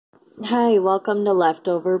Hi, welcome to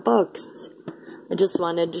Leftover Books. I just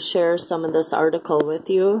wanted to share some of this article with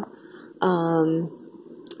you.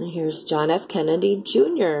 Here's John F. Kennedy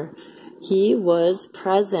Jr. He was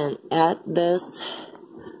present at this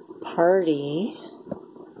party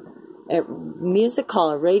at Music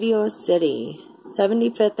Hall, Radio City,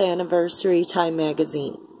 75th Anniversary Time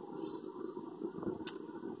Magazine.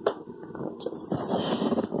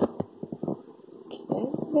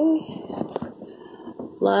 Okay.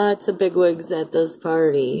 Lots of bigwigs at this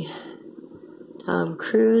party. Tom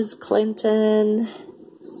Cruise, Clinton,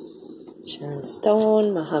 Sharon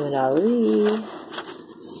Stone, Muhammad Ali.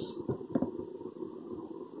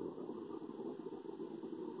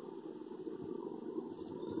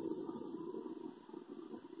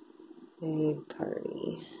 Big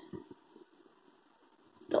party.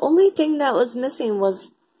 The only thing that was missing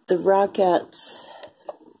was the Rockettes.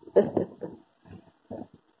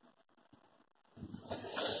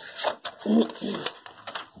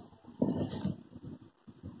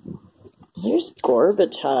 Here's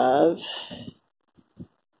Gorbachev.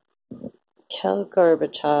 Kel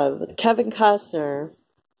Gorbachev with Kevin Costner.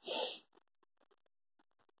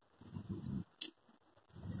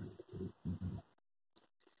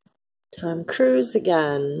 Tom Cruise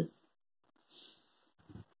again.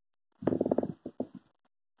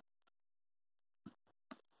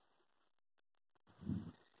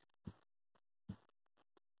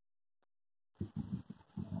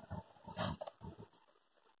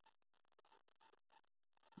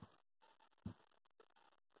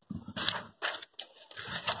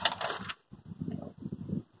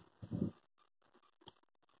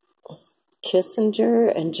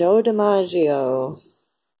 Kissinger and Joe DiMaggio.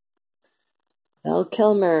 Val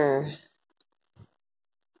Kilmer.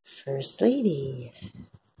 First Lady.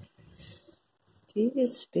 Steven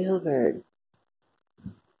Spielberg.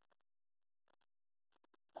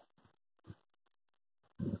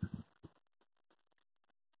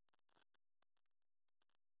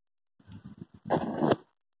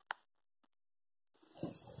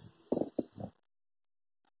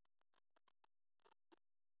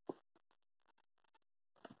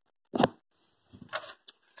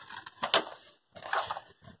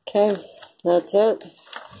 Okay, that's it.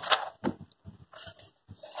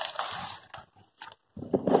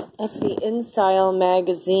 That's the InStyle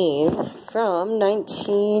magazine from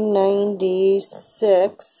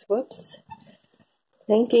 1996.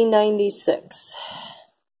 1996.